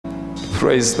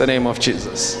Praise the name of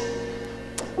Jesus.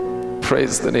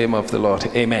 Praise the name of the Lord.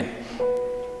 Amen.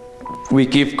 We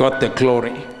give God the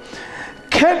glory.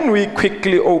 Can we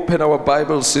quickly open our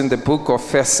Bibles in the book of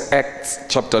First Acts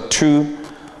chapter 2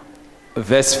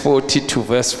 verse 40 to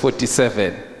verse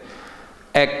 47.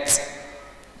 Acts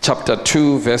chapter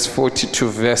 2 verse 40 to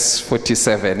verse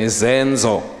 47.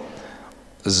 Izenzo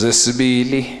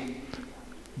zesibili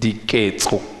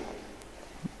diketso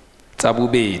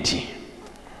tabubedi.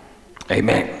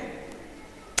 Amen.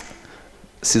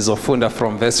 Sizofunda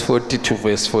from verse 40 to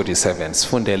verse 47.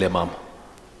 Sifundele mama.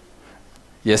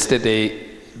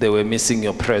 Yesterday they were missing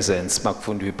your presence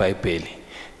makufundwa iBhayibheli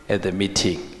at the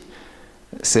meeting.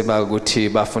 Seba ukuthi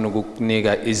bafuna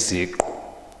ukukunika iziqu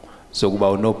zokuba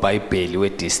unoBhayibheli we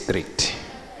district.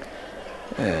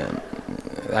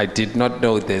 I did not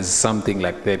know there's something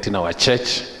like that in our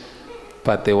church,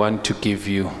 but they want to give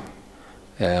you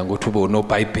ukuthi ube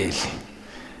unoBhayibheli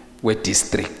we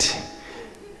district,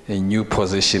 a new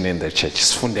position in the church.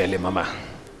 Sifundele mama.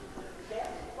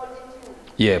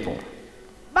 Yebo.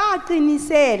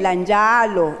 Baqinisela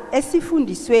njalo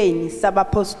esifundisweni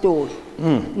sabapostoli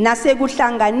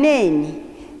nasekuhlanganeni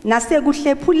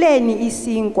nasekuhlephuleni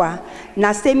isinkwa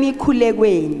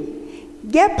nasemikhulekweni,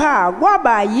 kepha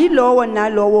kwaba yilowo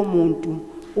nalowo muntu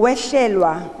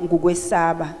wehlelwa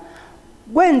ngokwesaba.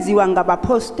 Kwenziwa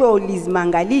ngabapostoli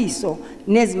izimangaliso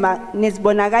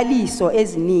nezibonakaliso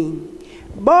eziningi.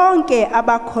 Bonke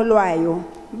abakholwayo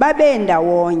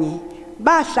babendawonye,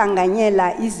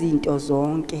 bahlanganyela izinto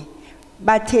zonke,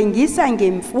 bathengisa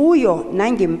ngemfuyo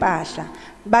nangempahla,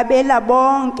 babela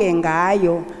bonke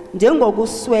ngayo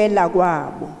njengokuswela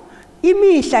kwabo.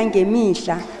 Imihla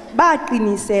ngemihla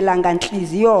baqinisela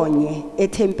nganhliziyonye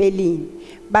ethempelini,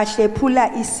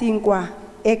 bahlephula isinkwa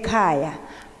ekhaya,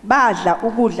 badla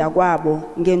ukudla kwabo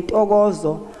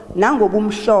ngentokozo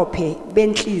nangobumhlophe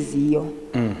benhliziyo,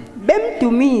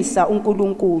 bemdumisa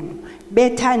uNkulunkulu,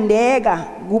 bethandeka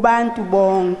kubantu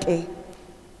bonke.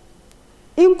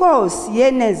 Inkosi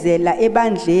yenezela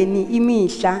ebandleni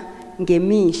imihla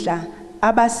ngemihla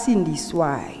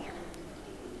abasindiswayo.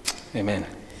 Amen.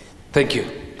 Thank you.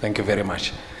 Thank you very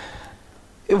much.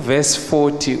 Verse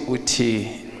 40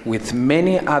 uthi, with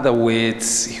many other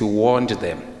words he warned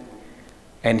them,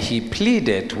 and he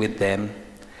pleaded with them,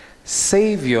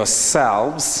 save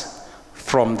yourselves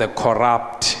from the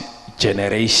corrupt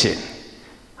generation.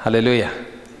 Hallelujah.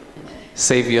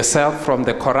 Save yourself from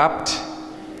the corrupt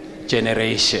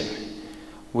generation.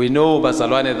 We know,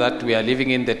 Bazalwane, that we are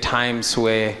living in the times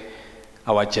where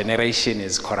our generation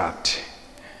is corrupt.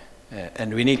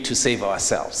 And we need to save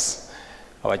ourselves.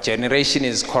 Our generation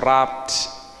is corrupt,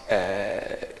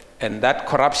 and that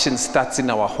corruption starts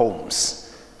in our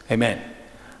homes. Amen.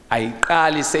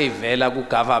 Ayiqali seyivela ku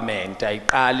government,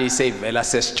 ayiqali seyivela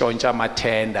sesitshontsha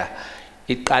amathenda,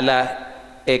 iqala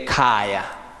ekhaya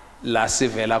la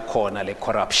sivela khona le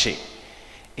corruption.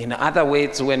 In other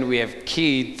words, when we have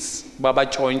kids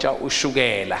babatshontsha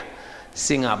ushukela,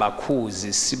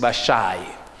 singabakhuzi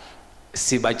sibashaye,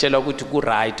 sibatshela ukuthi ku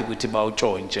right ukuthi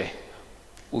bawutshontshe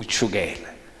ushukela,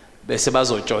 bese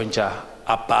bazotshontsha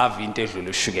above into edlula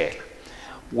ushukela.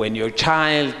 When your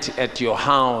child at your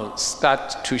house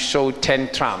starts to show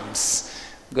tantrums,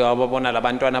 ngiyabona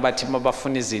labantwana bathi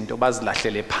mabafuna izinto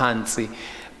bazilahlele phansi,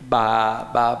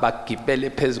 bagibele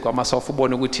phezulu kwamasofa,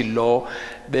 ubone ukuthi lo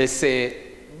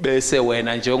bese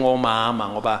wena njengomama,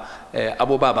 ngoba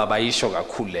abobaba bayisho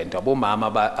kakhulu lento,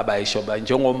 abomama abayisho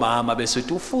njengomama bese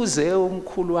uthi ufuze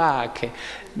umkhulu wakhe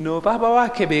no baba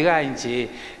wakhe bekanje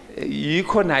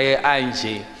yikho naye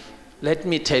anje. Let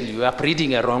me tell you, you are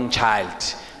breeding a wrong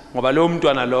child. Ngoba lo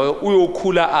mntwana loyo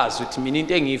uyokhula azi ukuthi mina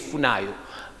into engiyifunayo,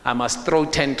 I must throw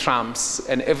tantrums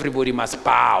and everybody must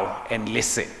bow and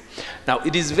listen. Now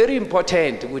it is very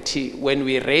important when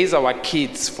we raise our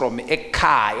kids from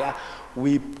ekhaya,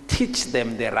 we teach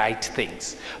them the right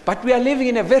things. But we are living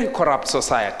in a very corrupt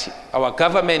society. Our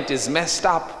government is messed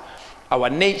up. Our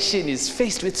nation is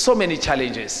faced with so many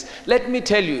challenges. Let me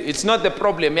tell you, it's not the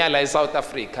problem here in South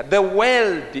Africa. The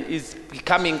world is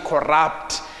becoming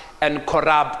corrupt and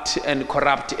corrupt and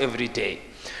corrupt every day.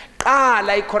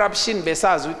 Like corruption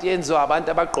besazi ukuthi yenziwa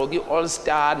abantu abagqoka i-all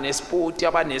star nesport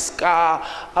abanescar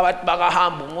abathi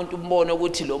bakahamba umuntu umbone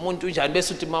ukuthi lo muntu unjani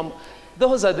bese uthi mama.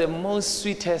 Those are the most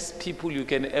sweetest people you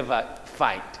can ever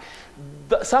find.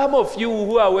 Some of you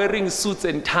who are wearing suits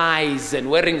and ties and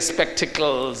wearing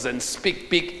spectacles and speak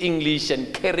big English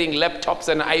and carrying laptops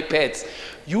and iPads,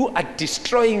 you are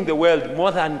destroying the world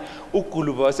more than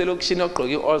ukuluva waselokishini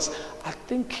ogqoke i-all.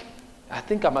 I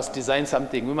think I must design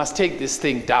something. We must take this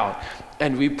thing down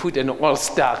and we put an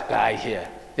all-star guy here.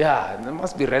 Yeah, that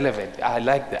must be relevant. I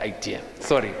like the idea.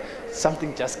 Sorry.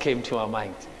 Something just came to my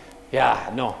mind.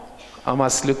 Yeah, no, I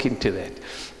must look into that.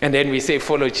 And then we say,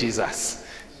 follow Jesus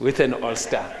with an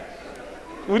all-star.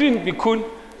 Wouldn't it be cool?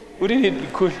 Wouldn't it be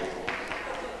cool?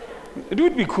 It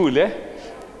would be cool, eh?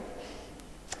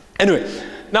 Anyway,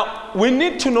 now we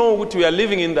need to know that we are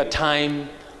living in the time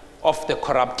of the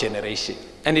corrupt generation.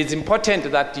 And it's important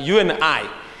that you and I,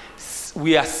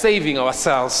 we are saving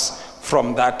ourselves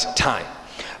from that time.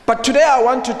 But today I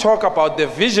want to talk about the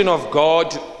vision of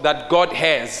God that God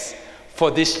has for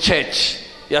this church.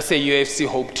 Yes, say UFC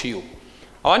Hope to you.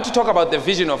 I want to talk about the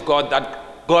vision of God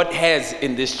that God has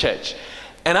in this church.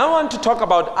 And I want to talk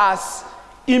about us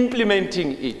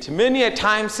implementing it. Many a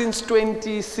time since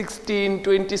 2016,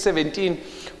 2017,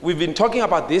 we've been talking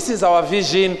about this is our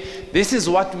vision, this is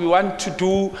what we want to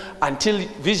do until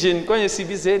vision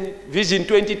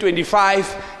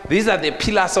 2025. These are the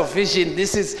pillars of vision.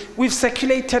 We've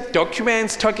circulated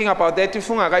documents talking about that.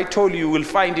 If I told you will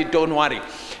find it, don't worry.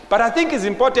 But I think it's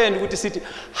important with the city.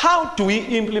 How do we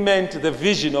implement the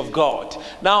vision of God?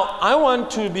 Now, I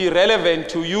want to be relevant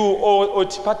to you,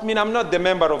 but I'm not the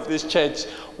member of this church.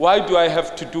 Why do I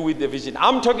have to do with the vision?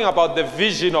 I'm talking about the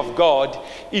vision of God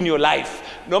in your life.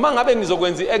 Noma ngabe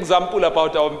ngizokwenza example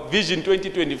about our vision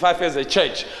 2025 as a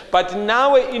church. But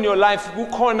now in your life,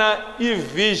 kukhona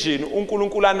i-vision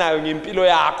uNkulunkulu anayo ngempilo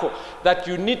yakho that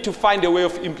you need to find a way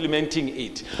of implementing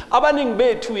it. Abaningi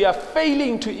bethu, we are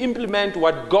failing to implement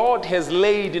what God has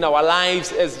laid in our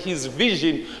lives as his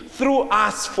vision through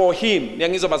us for him.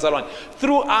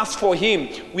 Through us for him.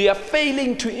 We are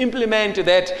failing to implement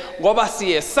that. Ngoba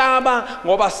siyesaba,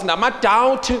 ngoba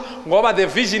sinama-doubt, ngoba the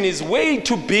vision is way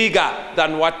too bigger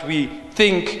than what we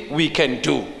think we can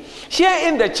do. Here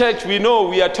in the church, we know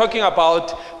we are talking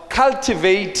about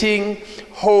cultivating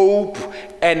hope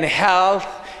and health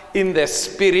in the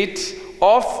spirit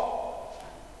of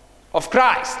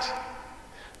Christ.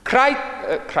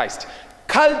 Christ.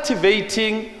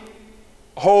 Cultivating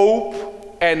hope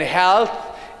and health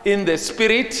in the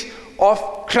spirit of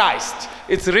Christ.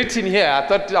 It's written here. I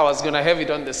thought I was going to have it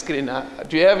on the screen.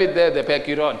 Do you have it there, the back?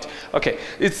 You don't. Okay.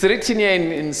 It's written here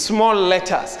in small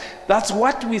letters. That's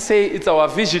what we say it's our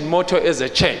vision motto as a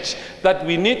church, that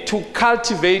we need to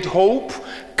cultivate hope,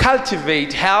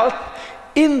 cultivate health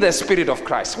in the spirit of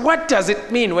Christ. What does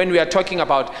it mean when we are talking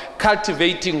about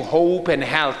cultivating hope and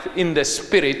health in the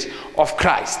spirit of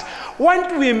Christ? What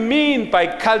do we mean by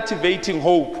cultivating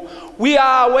hope? We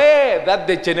are aware that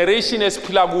the generation as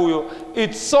Pilaguyo,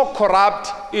 it's so corrupt,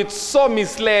 it's so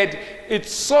misled,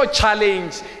 it's so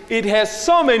challenged, it has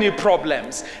so many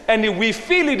problems. And we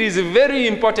feel it is very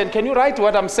important. Can you write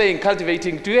what I'm saying,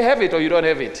 cultivating? Do you have it or you don't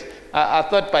have it? I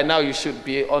thought by now you should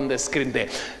be on the screen there.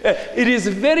 It is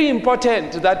very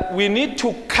important that we need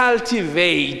to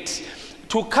cultivate.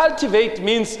 To cultivate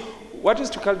means, what is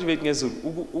to cultivate?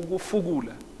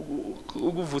 Ukufugula,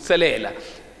 ukuvuselela.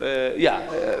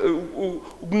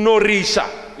 Nourisha,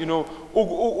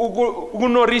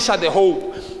 nourisha the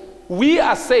hope. We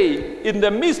are saying, in the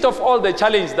midst of all the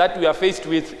challenges that we are faced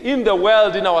with in the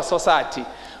world, in our society,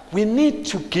 we need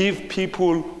to give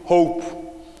people hope.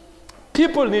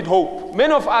 People need hope.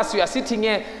 Many of us, we are sitting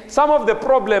here, some of the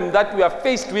problems that we are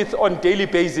faced with on a daily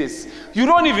basis, you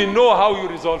don't even know how you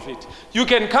resolve it. You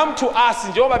can come to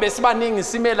us,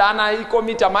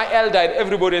 my elder and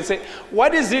everybody, and say,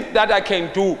 what is it that I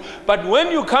can do? But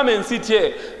when you come and sit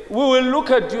here, we will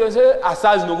look at you and say,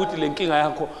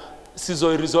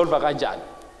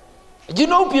 you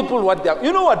know people what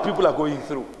people are going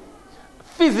through?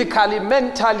 Physically,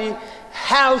 mentally,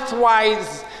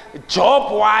 health-wise,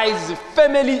 job-wise,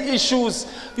 family issues.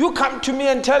 You come to me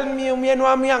and tell me,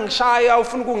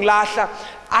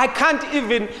 I can't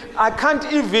even,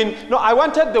 no, I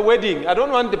wanted the wedding. I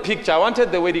don't want the picture. I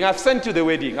wanted the wedding. I've sent you the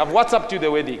wedding. I've WhatsApped you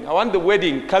the wedding. I want the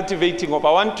wedding cultivating hope.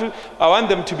 I want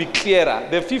them to be clearer.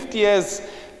 The 50 years,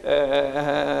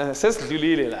 says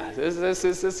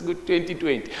good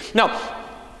 2020. Now,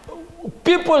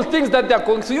 people think that they're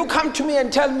going, so you come to me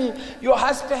and tell me, your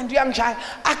husband, young child,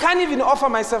 I can't even offer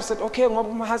myself, said, okay,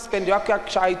 my husband, your child,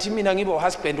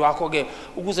 husband,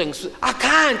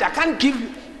 I can't give you.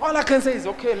 All I can say is,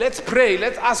 okay, let's pray,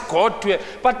 let's ask God to.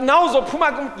 But now,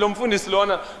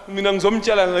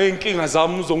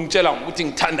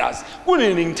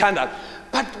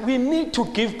 but we need to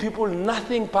give people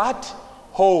nothing but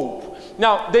hope.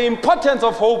 Now, the importance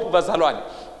of hope, Bazalwan,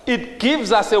 it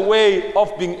gives us a way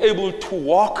of being able to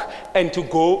walk and to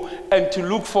go and to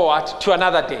look forward to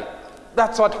another day.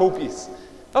 That's what hope is.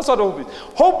 That's what hope is.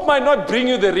 Hope might not bring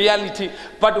you the reality,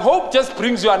 but hope just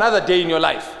brings you another day in your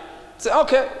life. Say,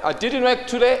 okay, it didn't work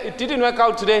today, it didn't work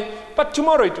out today, but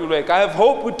tomorrow it will work. I have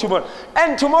hope with tomorrow.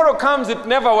 And tomorrow comes, it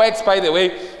never works, by the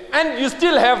way. And you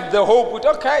still have the hope.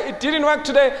 Okay, it didn't work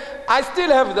today. I still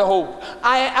have the hope.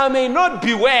 I may not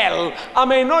be well. I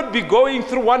may not be going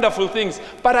through wonderful things.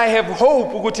 But I have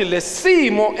hope ukuthi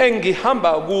lesimo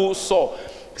engihamba kuso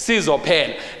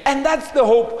sizophela. And that's the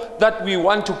hope that we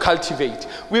want to cultivate.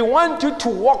 We want you to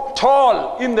walk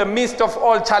tall in the midst of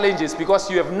all challenges because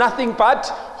you have nothing but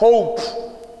hope.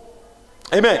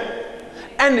 Amen.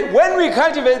 And when we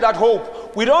cultivate that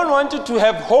hope, we don't want you to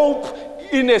have hope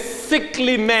in a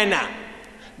sickly manner.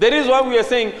 That is why we are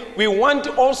saying we want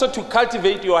also to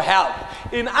cultivate your health.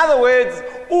 In other words,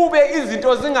 ube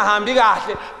izinto zingahambi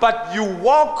kahle, but you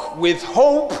walk with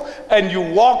hope and you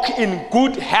walk in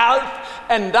good health,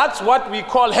 and that's what we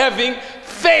call having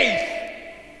faith.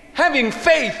 Having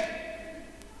faith.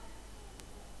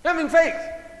 Having faith.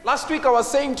 Last week I was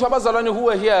saying to abazalwane who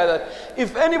were here that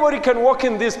if anybody can walk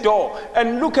in this door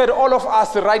and look at all of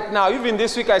us right now, even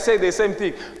this week I say the same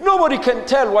thing, nobody can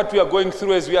tell what we are going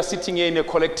through as we are sitting here in a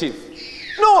collective.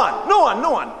 No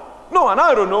one.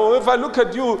 I don't know. If I look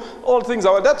at you, all things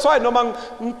are. That's why no man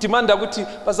demanda kuti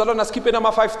bazalwana skip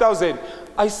nama 5,000.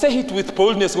 I say it with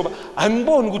boldness. I'm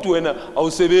born good wena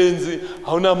awusebenzi,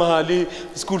 awuna mali,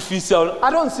 school fees. I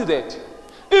don't see that.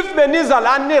 If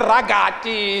benizalani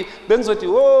ragati, benzoti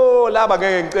oh laba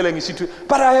ngeke ngicele ngishithi.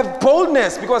 But I have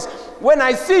boldness because when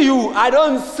I see you, I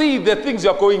don't see the things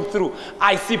you're going through.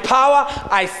 I see power,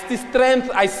 I see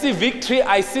strength, I see victory,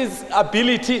 I see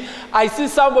ability. I see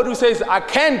somebody who says, I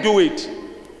can do it.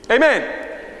 Amen.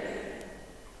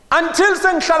 Until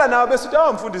sengihlala nawe besithi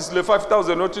mfundisi le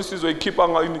 5,000 nothi sizoyikhipha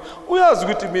ngayini uyazi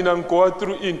ukuthi mina ngigoa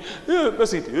through in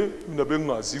besithi mina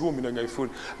bengingazi ko mina ngiyayifuna.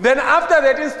 Then after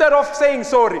that, instead of saying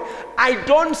sorry, I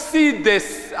don't see the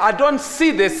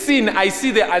sin, I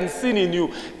see the unseen in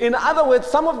you. In other words,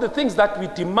 some of the things that we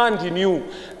demand in you,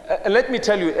 let me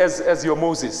tell you, as your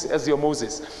Moses,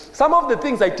 some of the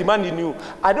things I demand in you,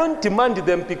 I don't demand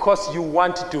them because you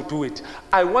want to do it.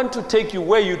 I want to take you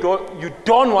where you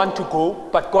don't want to go,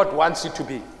 but God wants you to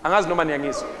be.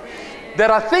 There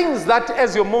are things that,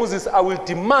 as your Moses, I will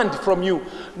demand from you,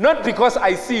 not because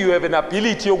I see you have an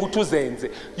ability.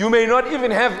 You may not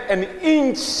even have an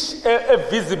inch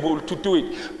visible to do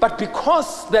it, but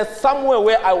because there's somewhere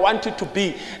where I want you to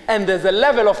be, and there's a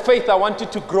level of faith I want you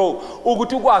to grow.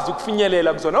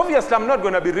 Obviously, I'm not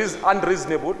going to be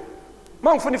unreasonable.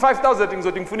 Ngifuni 5,000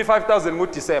 ngizoti ngifuni 5,000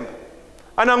 ngoDecember.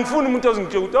 Ana ngifuni umuntu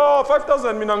ozingitshela ukuthi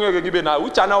 5,000 mina ngeke ngibe nayo.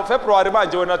 Ujana February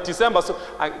manje wena December so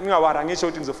ngingawara ngisho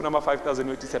ukuthi ngizofuna ama 5,000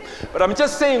 ngoDecember. But I'm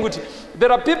just saying ukuthi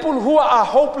there are people who are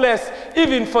hopeless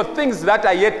even for things that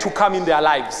are yet to come in their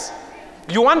lives.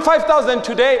 You want 5,000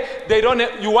 today,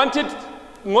 you want it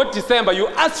not December, you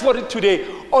ask for it today.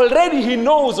 Already he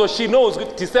knows or she knows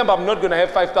December I'm not going to have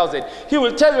 5,000. He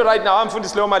will tell you right now, I'm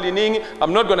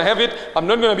not going to have it, I'm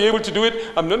not going to be able to do it,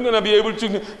 I'm not going to be able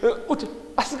to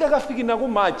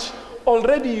March.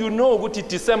 Already you know what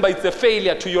December is a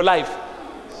failure to your life.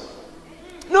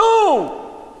 No!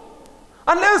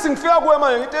 Unless in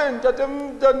 5,000,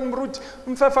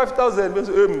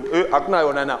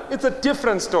 it's a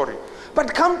different story.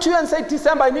 But come to you and say,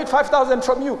 December, I need 5,000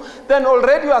 from you. Then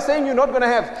already you are saying you're not going to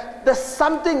have. There's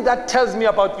something that tells me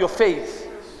about your faith.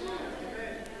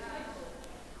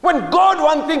 When God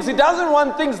wants things, He doesn't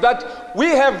want things that we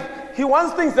have. He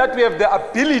wants things that we have the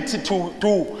ability to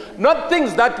do, not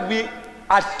things that we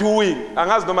are doing.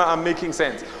 I'm making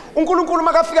sense.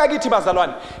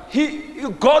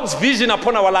 God's vision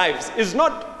upon our lives is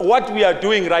not what we are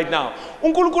doing right now.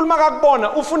 uNkulunkulu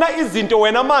makakubona ufuna izinto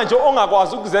wena manje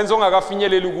ongakwazi ukuzenza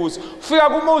ongakafinyeleli kuzo. Fika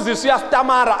kuMoses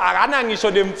uyastamara akana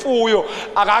ngisho nemfuyo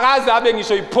akakazi abe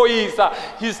ngisho iphoyisa.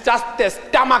 He's just a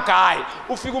stammer guy.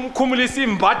 Ufika umkhumulisa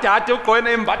imbadade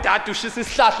ugqoyena imbadade ushisa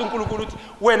isihlahla uNkulunkulu uthi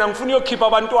wena ngifuna ukukhipha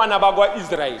abantwana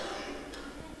bakwaIsrael.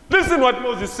 Listen what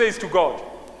Moses says to God.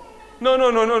 No,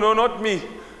 not me.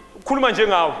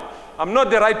 I'm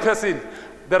not the right person.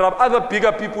 There are other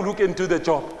bigger people who can do the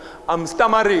job. I'm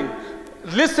stammering.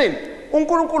 Listen,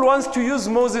 uNkulunkulu wants to use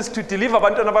Moses to deliver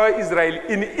abantwana bakwa-Israel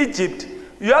in Egypt.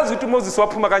 Uyazi ukuthi Moses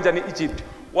waphuma kanjani Egypt?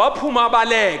 Waphuma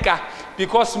baleka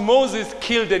because Moses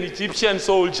killed an Egyptian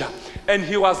soldier and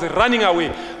he was running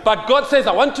away. But God says,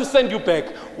 I want to send you back.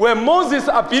 Where Moses'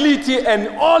 ability and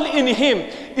all in him,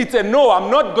 it's a no, I'm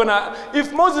not gonna.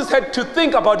 If Moses had to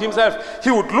think about himself,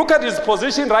 he would look at his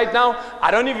position right now.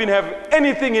 I don't even have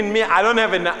anything in me. I don't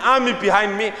have an army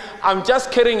behind me. I'm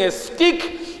just carrying a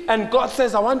stick. And God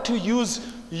says, I want to use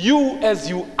you as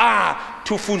you are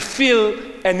to fulfill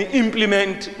and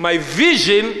implement my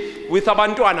vision with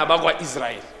abantwana bakwa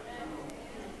Israel.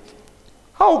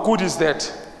 How good is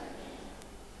that?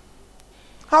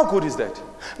 How good is that?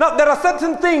 Now, there are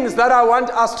certain things that I want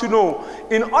us to know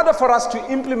in order for us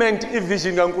to implement a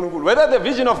vision. Whether the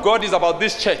vision of God is about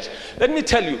this church, let me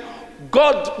tell you,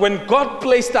 when God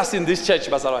placed us in this church,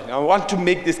 I want to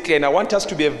make this clear, and I want us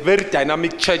to be a very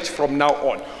dynamic church from now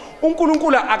on. I'm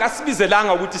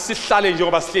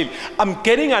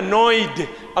getting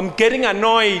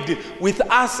annoyed with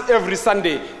us every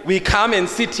Sunday. We come and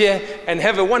sit here and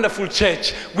have a wonderful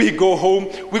church. We go home.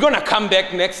 We're going to come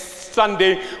back next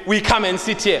Sunday. We come and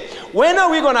sit here. When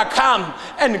are we going to come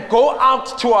and go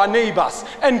out to our neighbors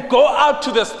and go out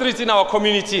to the streets in our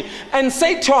community and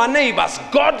say to our neighbors,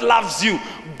 God loves you.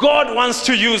 God wants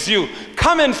to use you.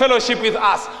 Come and fellowship with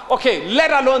us. Okay,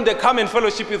 let alone they come and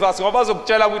fellowship with us. We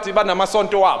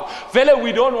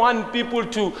don't want people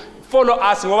to follow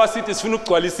us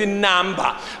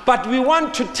number, but we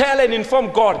want to tell and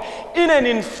inform God in an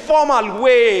informal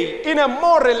way, in a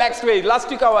more relaxed way. Last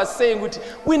week I was saying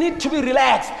we need to be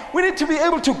relaxed. We need to be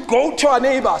able to go to our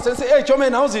neighbors and say, hey,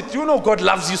 Joman, how's it? You know God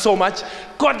loves you so much.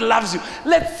 God loves you.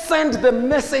 Let's send the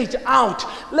message out.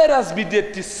 Let us be the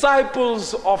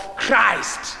disciples of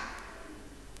Christ.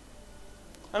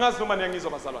 Now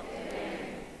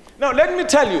let me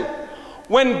tell you,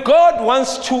 when God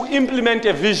wants to implement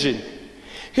a vision,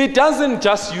 He doesn't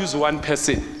just use one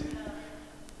person.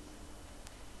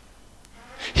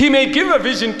 He may give a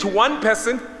vision to one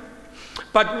person,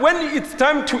 but when it's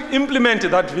time to implement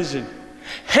that vision,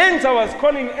 hence I was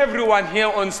calling everyone here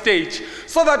on stage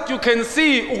so that you can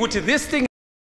see this thing